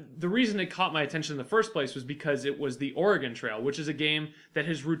 the reason it caught my attention in the first place was because it was the Oregon Trail, which is a game that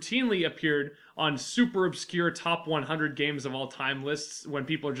has routinely appeared on super obscure top 100 games of all time lists when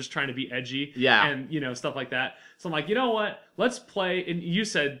people are just trying to be edgy, and stuff like that. So I'm like, you know what? Let's play. And you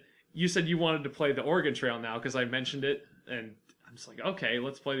said you wanted to play the Oregon Trail now because I mentioned it, and I'm just like, okay,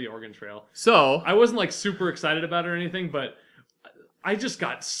 let's play the Oregon Trail. So I wasn't like super excited about it or anything, but I just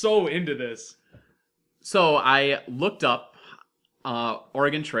got so into this. So I looked up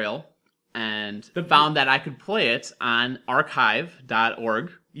Oregon Trail and found that I could play it on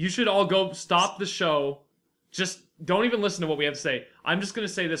archive.org. You should all go stop the show. Just don't even listen to what we have to say. I'm just going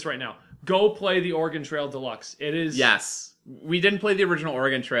to say this right now. Go play the Oregon Trail Deluxe. It is... Yes. We didn't play the original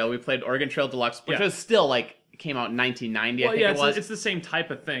Oregon Trail. We played Oregon Trail Deluxe, which was still like... came out in 1990, I think it was. It's the same type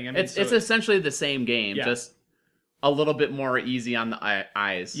of thing. I mean, it's essentially the same game, just a little bit more easy on the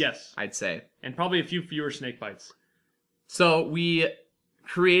eyes. Yes. I'd say. And probably a few fewer snake bites. So we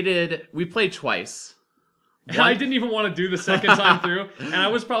played twice. And I didn't even want to do the second time through, and I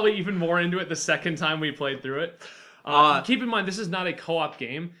was probably even more into it the second time we played through it. Keep in mind, this is not a co-op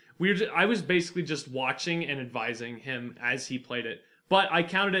game. I was basically just watching and advising him as he played it. But I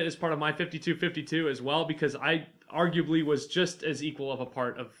counted it as part of my 52-52 as well because I arguably was just as equal of a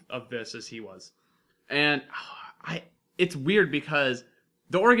part of this as he was. And it's weird because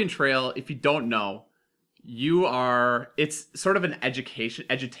the Oregon Trail, if you don't know, it's sort of an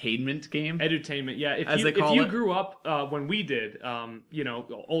edutainment game. Edutainment, yeah. If you grew up when we did,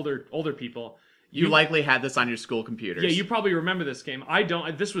 older people, you likely had this on your school computers. Yeah, you probably remember this game. I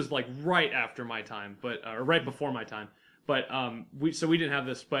don't. This was like right after my time, or right before my time. But we didn't have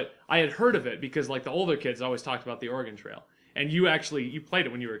this, but I had heard of it because like the older kids always talked about the Oregon Trail. And you played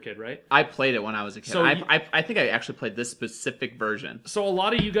it when you were a kid, right? I played it when I was a kid. So I think I actually played this specific version. So a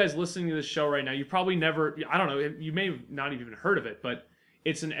lot of you guys listening to this show right now, you probably never, I don't know, you may have not even heard of it, but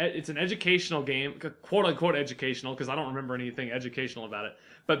it's an educational game, quote unquote educational, because I don't remember anything educational about it.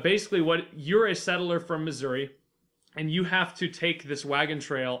 But basically you're a settler from Missouri, and you have to take this wagon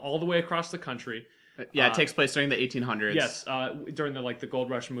trail all the way across the country. Yeah, it takes place during the 1800s. Yes, during the Gold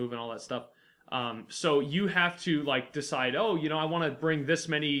Rush move and all that stuff. So you have to decide, I want to bring this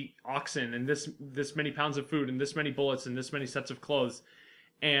many oxen and this many pounds of food and this many bullets and this many sets of clothes,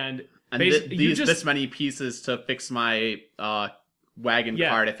 and this many pieces to fix my wagon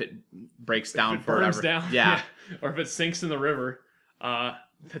cart if it breaks down if it burns down, yeah, or if it sinks in the river,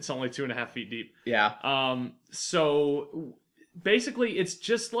 that's only 2.5 feet deep. Yeah. So basically, it's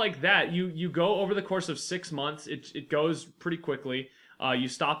just like that. You go over the course of 6 months. It goes pretty quickly. You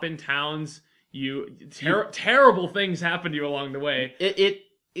stop in towns. Terrible things happen to you along the way.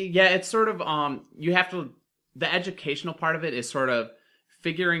 It's sort of you have to. The educational part of it is sort of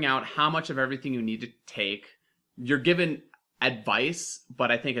figuring out how much of everything you need to take. You're given advice,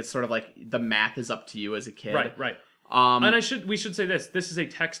 but I think it's sort of like the math is up to you as a kid. Right. And we should say this. This is a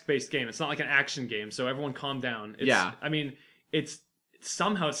text-based game. It's not like an action game. So everyone calm down. I mean, it's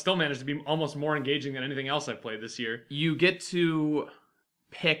still managed to be almost more engaging than anything else I've played this year. You get to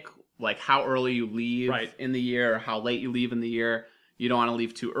pick how early you leave in the year, or how late you leave in the year. You don't want to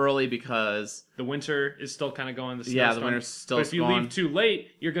leave too early because the winter is still kind of going. The winter's still going. But if you leave too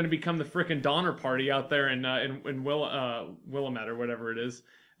late, you're going to become the frickin' Donner Party out there in Willamette or whatever it is.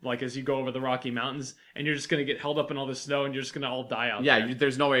 As you go over the Rocky Mountains, and you're just going to get held up in all the snow, and you're just going to all die out there. Yeah,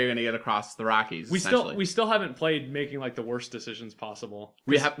 there's no way you're going to get across the Rockies. We still haven't played making the worst decisions possible.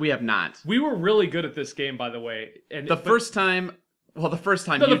 We have not. We were really good at this game, by the way. And the first time you died. The first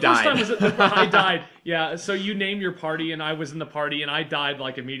time was I died. Yeah, so you named your party, and I was in the party, and I died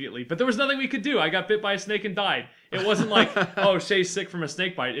immediately. But there was nothing we could do. I got bit by a snake and died. It wasn't oh, Shay's sick from a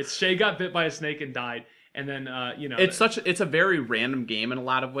snake bite. It's Shay got bit by a snake and died. And then, it's a very random game in a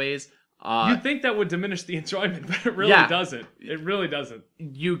lot of ways. You'd think that would diminish the enjoyment, but it really doesn't. It really doesn't.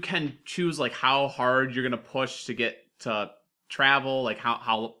 You can choose how hard you're going to push to get to travel,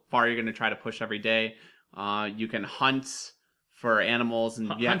 how far you're going to try to push every day. You can hunt for animals, and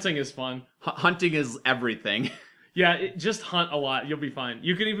hunting is fun. Hunting is everything. Yeah, just hunt a lot. You'll be fine.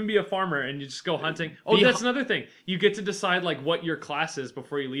 You can even be a farmer and you just go hunting. Oh, that's another thing. You get to decide what your class is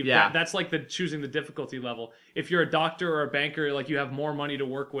before you leave. Yeah. That's choosing the difficulty level. If you're a doctor or a banker, you have more money to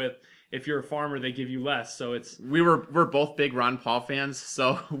work with. If you're a farmer, they give you less. So we're both big Ron Paul fans,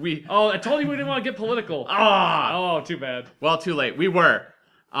 so we. Oh, I told you we didn't want to get political. Oh, too bad. Well, too late. We were,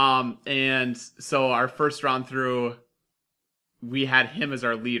 and so our first round through, we had him as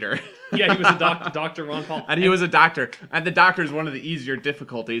our leader. Yeah, he was a doctor, Dr. Ron Paul. And he was a doctor. And the doctor is one of the easier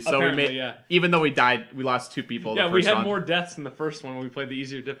difficulties. So Apparently, even though we died, we lost 2 people. Yeah, the we first had round. more deaths in the first one when we played the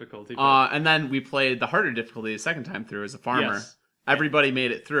easier difficulty. But... And then we played the harder difficulty the second time through as a farmer. Yes. Everybody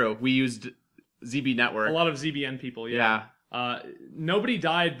made it through. We used ZB Network. A lot of ZBN people, yeah. Nobody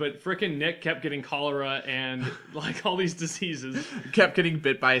died, but frickin' Nick kept getting cholera and like all these diseases. Kept getting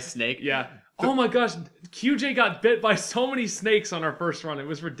bit by a snake. Yeah. Oh my gosh, QJ got bit by so many snakes on our first run. It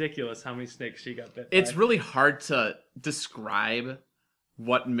was ridiculous how many snakes she got bit by. It's really hard to describe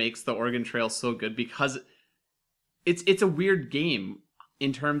what makes the Oregon Trail so good because it's a weird game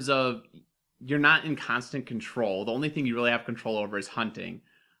in terms of you're not in constant control. The only thing you really have control over is hunting.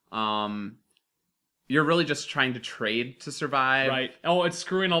 You're really just trying to trade to survive. Right. Oh, it's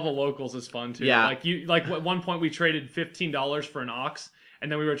screwing all the locals is fun too. Yeah. Like at one point we traded $15 for an ox,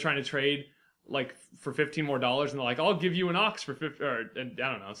 and then we were trying to trade like for $15 more, and they're like, "I'll give you an ox for 50," or I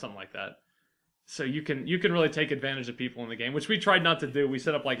don't know, something like that. So you can really take advantage of people in the game, which we tried not to do. We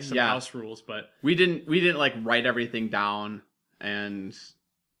set up like some house rules, but we didn't like write everything down, and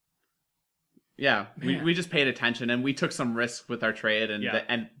we just paid attention and we took some risks with our trade,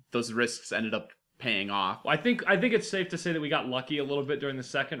 and those risks ended up paying off. I think it's safe to say that we got lucky a little bit during the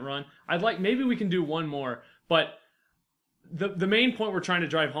second run. Maybe we can do one more, but the main point we're trying to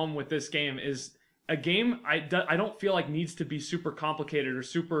drive home with this game is a game I don't feel like needs to be super complicated or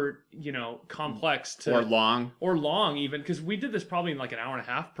super, complex or long even, because we did this probably in like an hour and a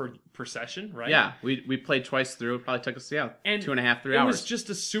half per session, right? Yeah, we played twice through. It probably took us 2.5, 3 hours. It was just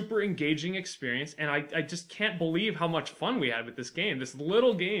a super engaging experience, and I just can't believe how much fun we had with this game. This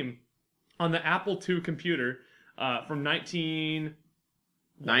little game on the Apple II computer from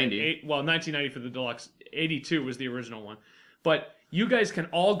 1990. 1990 for the deluxe. 82 was the original one. But you guys can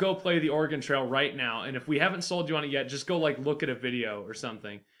all go play the Oregon Trail right now, and if we haven't sold you on it yet, just go look at a video or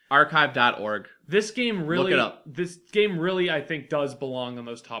something. Archive.org. This game really, look it up. This game really, I think, does belong on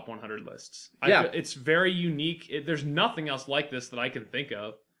those top 100 lists. Yeah, it's very unique. There's nothing else like this that I can think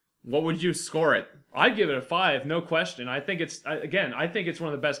of. What would you score it? I'd give it a 5, no question. I think it's one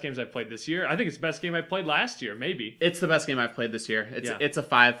of the best games I've played this year. I think it's the best game I played last year, maybe. It's the best game I've played this year. It's a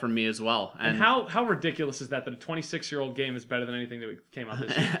 5 from me as well. And how ridiculous is that a 26-year-old game is better than anything that came out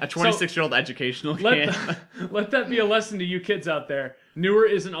this year? A 26-year-old educational game. Let that be a lesson to you kids out there. Newer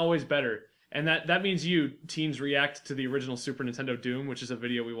isn't always better. And that means you teens react to the original Super Nintendo Doom, which is a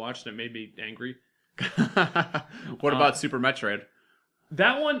video we watched and it made me angry. What about Super Metroid?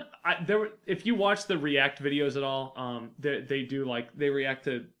 That one, if you watch the React videos at all, they react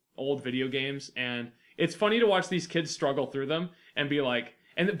to old video games, and it's funny to watch these kids struggle through them and be like,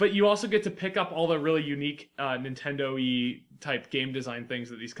 but you also get to pick up all the really unique Nintendo-y type game design things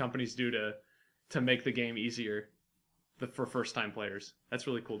that these companies do to make the game easier for first-time players. That's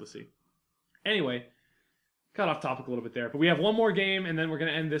really cool to see. Anyway, got off topic a little bit there, but we have one more game, and then we're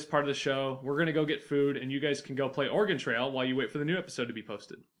going to end this part of the show. We're going to go get food, and you guys can go play Oregon Trail while you wait for the new episode to be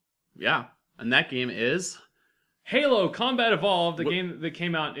posted. Yeah, and that game is Halo Combat Evolved, a game that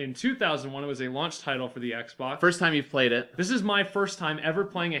came out in 2001. It was a launch title for the Xbox. First time you've played it. This is my first time ever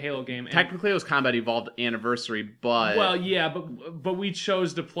playing a Halo game. Technically, it was Combat Evolved Anniversary, but... Well, yeah, but we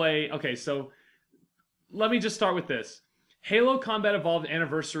chose to play... Okay, so let me just start with this. Halo Combat Evolved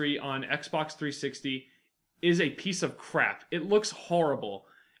Anniversary on Xbox 360 is a piece of crap. It looks horrible.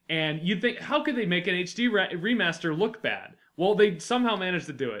 And you'd think, how could they make an HD remaster look bad? Well, they somehow managed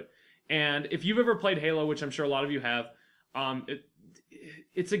to do it. And if you've ever played Halo, which I'm sure a lot of you have,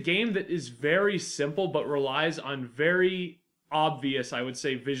 it's a game that is very simple but relies on very obvious, I would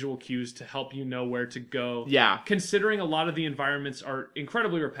say, visual cues to help you know where to go. Yeah. Considering a lot of the environments are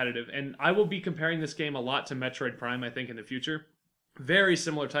incredibly repetitive. And I will be comparing this game a lot to Metroid Prime, I think, in the future. Very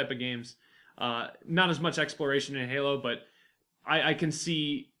similar type of games. Not as much exploration in Halo, but I can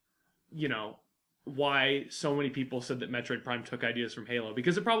see, why so many people said that Metroid Prime took ideas from Halo,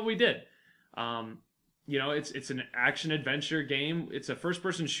 because it probably did. It's an action-adventure game. It's a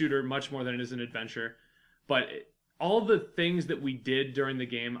first-person shooter much more than it is an adventure. But all the things that we did during the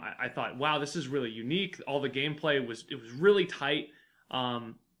game, I thought, wow, this is really unique. All the gameplay was really tight.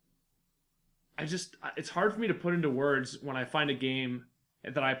 It's hard for me to put into words when I find a game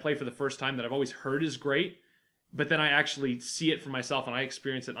that I play for the first time that I've always heard is great, but then I actually see it for myself and I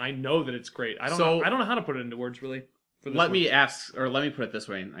experience it and I know that it's great. I don't know how to put it into words, really. Let me put it this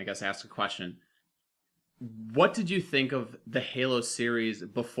way, and I guess ask a question. What did you think of the Halo series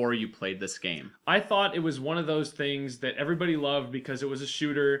before you played this game? I thought it was one of those things that everybody loved because it was a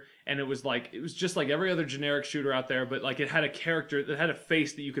shooter, and it was just like every other generic shooter out there, but it had a character that had a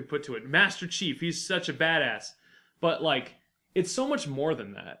face that you could put to it. Master Chief, he's such a badass. But it's so much more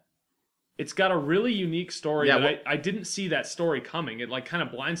than that. It's got a really unique story Yeah, that I didn't see that story coming. It like kind of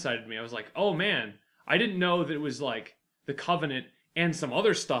blindsided me. I was like, oh man, I didn't know that it was like the Covenant and some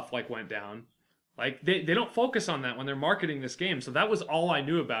other stuff like went down. Like they don't focus on that when they're marketing this game. So that was all I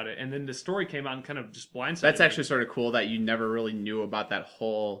knew about it. And then the story came out and kind of just blindsided That's me. actually sort of cool that you never really knew about that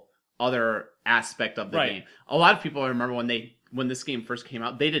whole other aspect of the game. A lot of people, I remember when this game first came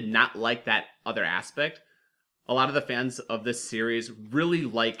out, they did not like that other aspect. A lot of the fans of this series really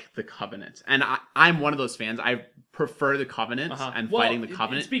like the Covenant, and I'm one of those fans. I prefer the Covenant and fighting the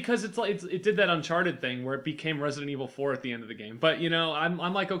Covenant. It's because it did that Uncharted thing where it became Resident Evil 4 at the end of the game. But you know,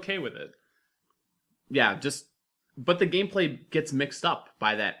 I'm like okay with it. Yeah, but the gameplay gets mixed up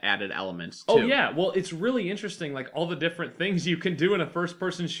by that added element too. Oh yeah, well it's really interesting, like all the different things you can do in a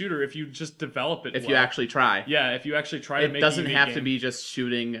first-person shooter if you just develop it. If you actually try. Yeah, if you actually try to make it. It doesn't have to be just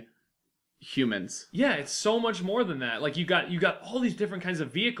shooting humans. Yeah, it's so much more than that. Like you got all these different kinds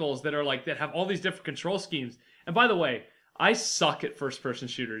of vehicles that are like that have all these different control schemes. And by the way, I suck at first-person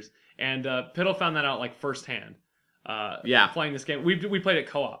shooters, and Piddle found that out like firsthand. Playing this game, we played it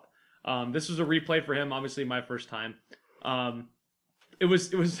co-op. This was a replay for him, obviously my first time. It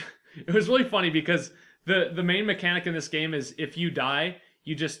was really funny because the main mechanic in this game is if you die,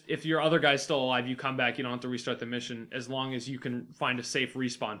 if your other guy's still alive, you come back. You don't have to restart the mission as long as you can find a safe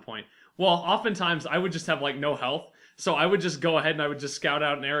respawn point. Well, oftentimes I would just have like no health, so I would just go ahead and I would just scout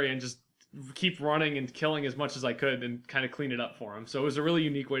out an area and just keep running and killing as much as I could and kind of clean it up for him. So it was a really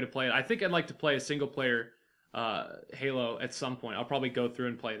unique way to play it. I think I'd like to play a single player Halo at some point. I'll probably go through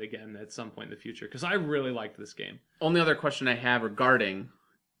and play it again at some point in the future because I really liked this game. Only other question I have regarding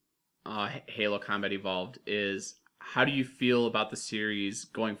Halo Combat Evolved is how do you feel about the series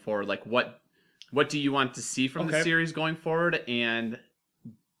going forward? Like what do you want to see from the series going forward, and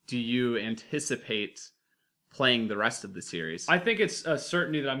do you anticipate playing the rest of the series? I think it's a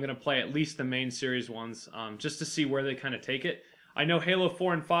certainty that I'm going to play at least the main series ones, just to see where they kind of take it. I know Halo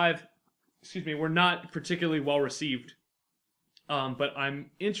 4 and 5, were not particularly well received, but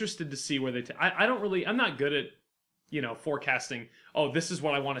I'm interested to see where they. I'm not good at, forecasting. Oh, this is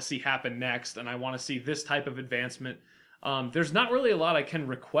what I want to see happen next, and I want to see this type of advancement. There's not really a lot I can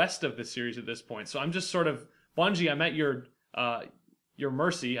request of the series at this point, so I'm just sort of Bungie. I'm at your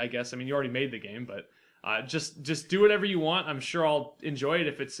mercy, I guess. I mean, you already made the game, but just do whatever you want. I'm sure I'll enjoy it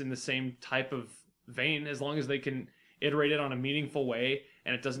if it's in the same type of vein, as long as they can iterate it on a meaningful way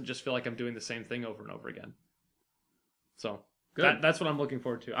and it doesn't just feel like I'm doing the same thing over and over again. So that's what I'm looking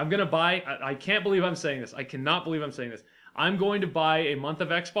forward to. I'm going to buy, I can't believe I'm saying this. I cannot believe I'm saying this. I'm going to buy a month of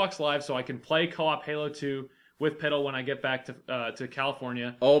Xbox Live so I can play co-op Halo 2 with Piddle when I get back to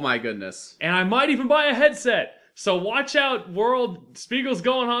California. Oh my goodness. And I might even buy a headset. So watch out, world. Spigel's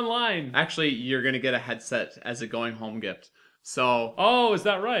going online. Actually, you're going to get a headset as a going home gift. So. Oh, is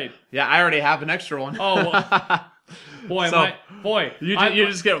that right? Yeah, I already have an extra one. Oh, well, you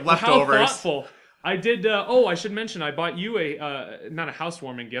just get leftovers. How thoughtful. I did, I should mention, I bought you not a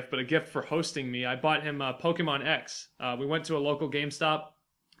housewarming gift, but a gift for hosting me. I bought him Pokemon X. We went to a local GameStop.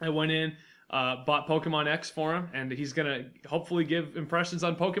 I went in, bought Pokemon X for him, and he's gonna hopefully give impressions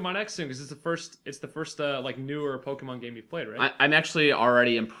on Pokemon X soon because it's the first like newer Pokemon game you've played, right? I'm actually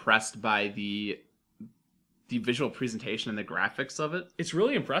already impressed by the visual presentation and the graphics of it. It's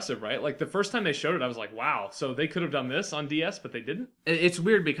really impressive, right? Like the first time they showed it, I was like, wow. So they could have done this on DS, but they didn't. It's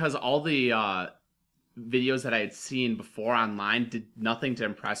weird because all the videos that I had seen before online did nothing to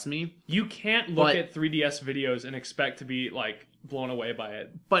impress me. You can't look at 3DS videos and expect to be like blown away by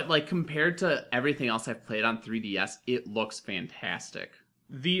it. But like compared to everything else I've played on 3DS, it looks fantastic.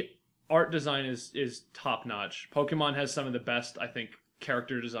 The art design is top notch. Pokemon has some of the best, I think,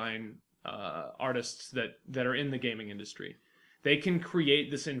 character design artists that are in the gaming industry. They can create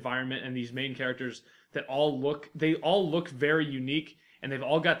this environment and these main characters that all look very unique, and they've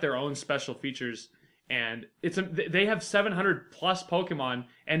all got their own special features. And they have 700 plus Pokemon,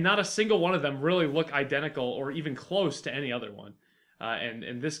 and not a single one of them really look identical or even close to any other one.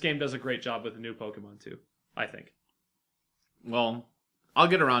 And this game does a great job with the new Pokemon too, I think. Well, I'll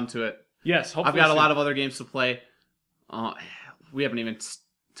get around to it. Yes, hopefully I've got a lot of other games to play. We haven't even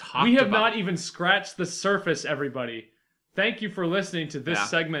talked. We have not even scratched the surface, everybody. Thank you for listening to this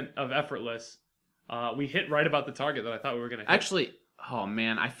segment of Effortless. We hit right about the target that I thought we were going to hit. Actually, oh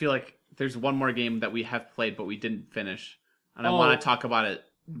man, I feel like there's one more game that we have played but we didn't finish. And I want to talk about it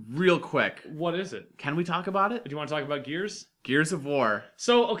real quick. What is it? Can we talk about it? Do you want to talk about Gears? Gears of War.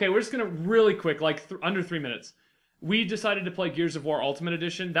 So, okay, we're just going to really quick, like under 3 minutes. We decided to play Gears of War Ultimate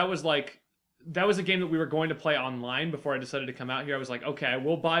Edition. That was like that was a game that we were going to play online before I decided to come out here. I was like, okay, I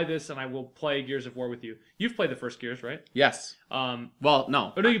will buy this and I will play Gears of War with you. You've played the first Gears, right? Yes. Well,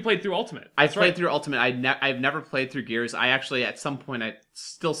 no. Oh, no, you played through Ultimate. I played through Ultimate. I've never played through Gears. I actually, at some point, I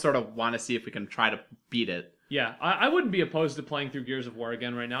still sort of want to see if we can try to beat it. Yeah, I wouldn't be opposed to playing through Gears of War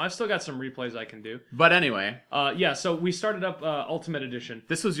again right now. I've still got some replays I can do. But anyway. Yeah, so we started up Ultimate Edition.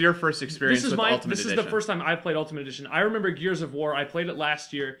 This was your first experience with Ultimate Edition. This is the first time I played Ultimate Edition. I remember Gears of War. I played it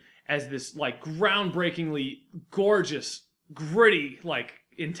last year as this, like, groundbreakingly gorgeous, gritty, like,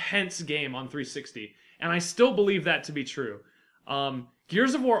 intense game on 360. And I still believe that to be true.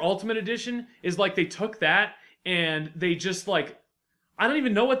 Gears of War Ultimate Edition is like they took that and they just, like, I don't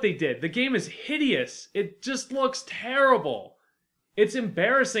even know what they did. The game is hideous. It just looks terrible. It's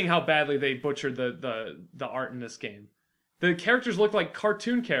embarrassing how badly they butchered the art in this game. The characters look like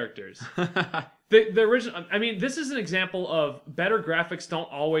cartoon characters. The original. I mean, this is an example of better graphics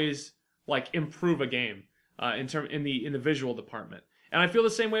don't always like improve a game in the visual department. And I feel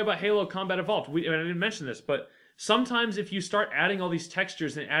the same way about Halo Combat Evolved. I didn't mention this, but sometimes if you start adding all these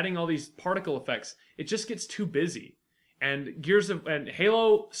textures and adding all these particle effects, it just gets too busy. And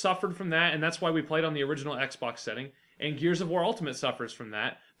Halo suffered from that, and that's why we played on the original Xbox setting. And Gears of War Ultimate suffers from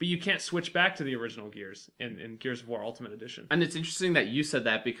that, but you can't switch back to the original Gears in Gears of War Ultimate Edition. And it's interesting that you said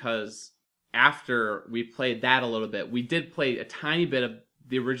that because after we played that a little bit, we did play a tiny bit of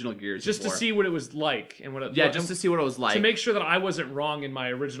the original Gears just of War. To see what it was like and what it, just to see what it was like, to make sure that I wasn't wrong in my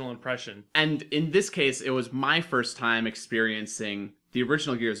original impression. And in this case, it was my first time experiencing the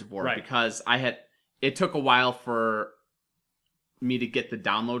original Gears of War, right? Because it took a while for me to get the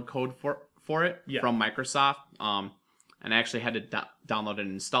download code for it from Microsoft. And I actually had to download it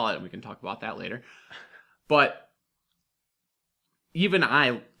and install it, and we can talk about that later. But even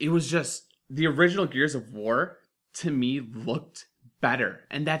it was just the original Gears of War to me looked better,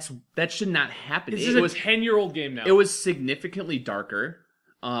 and that should not happen. This is a 10-year-old game now. It was significantly darker.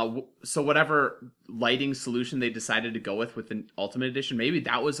 So whatever lighting solution they decided to go with the Ultimate Edition, maybe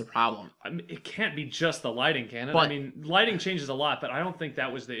that was a problem. I mean, it can't be just the lighting, can it? I mean, lighting changes a lot, but I don't think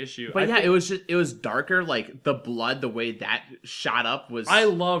that was the issue. But it was darker. Like the blood, the way that shot up was. I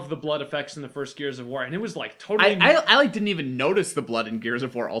love the blood effects in the first Gears of War, and it was like totally. I didn't even notice the blood in Gears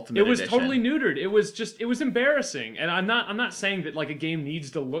of War Ultimate Edition. It was totally neutered. It was embarrassing, and I'm not saying that like a game needs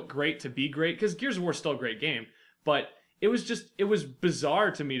to look great to be great, because Gears of War is still a great game, but. It was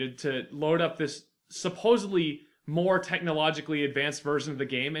bizarre to me to load up this supposedly more technologically advanced version of the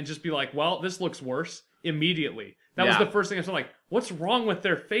game and just be like, well, this looks worse immediately. That was the first thing I was like, what's wrong with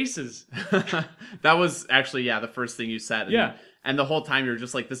their faces? That was actually, the first thing you said. And the whole time you were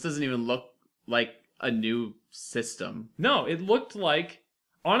just like, this doesn't even look like a new system. No, it looked like,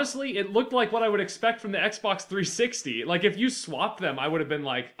 honestly, it looked like what I would expect from the Xbox 360. Like, if you swapped them, I would have been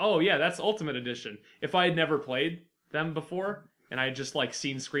like, oh yeah, that's Ultimate Edition. If I had never played them before and I had just like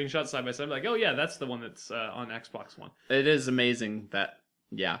seen screenshots side by side, like, oh yeah, that's the one that's on Xbox One. It is amazing that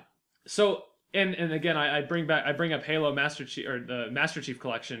So and again, I bring up Halo Master Chief, or the Master Chief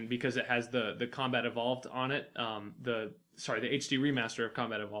Collection, because it has the Combat Evolved on it, the HD remaster of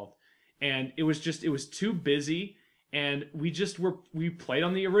Combat Evolved, and it was too busy, and we played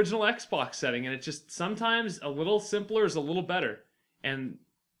on the original Xbox setting, and it just sometimes a little simpler is a little better, and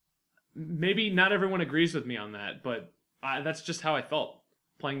maybe not everyone agrees with me on that, but that's just how I felt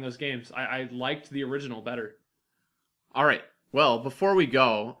playing those games. I liked the original better. All right. Well, before we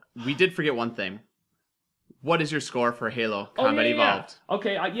go, we did forget one thing. What is your score for Halo Combat Evolved? Yeah.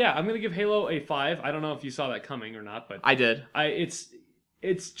 Okay, I'm going to give Halo a 5. I don't know if you saw that coming or not, but... I did. It's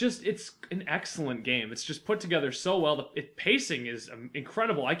an excellent game. It's just put together so well. The pacing is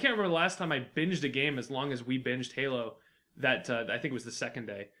incredible. I can't remember the last time I binged a game as long as we binged Halo. That I think it was the second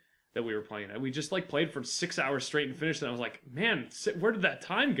day that we were playing it. We just like played for 6 hours straight and finished it. I was like, man, where did that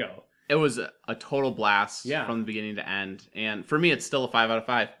time go? It was a total blast from the beginning to end. And for me, it's still a 5 out of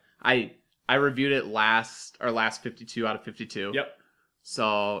 5. I reviewed it last 52 out of 52. Yep.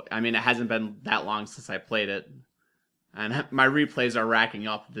 So, I mean, it hasn't been that long since I played it. And my replays are racking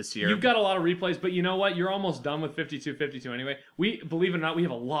up this year. You've got a lot of replays, but you know what? You're almost done with 52 anyway. Believe it or not, we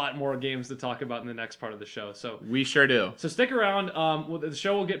have a lot more games to talk about in the next part of the show. So we sure do. So stick around. The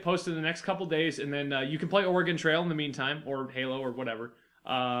show will get posted in the next couple days, and then you can play Oregon Trail in the meantime, or Halo, or whatever.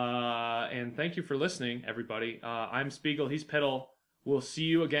 And thank you for listening, everybody. I'm Spigel. He's Piddle. We'll see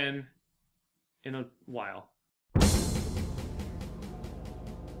you again in a while.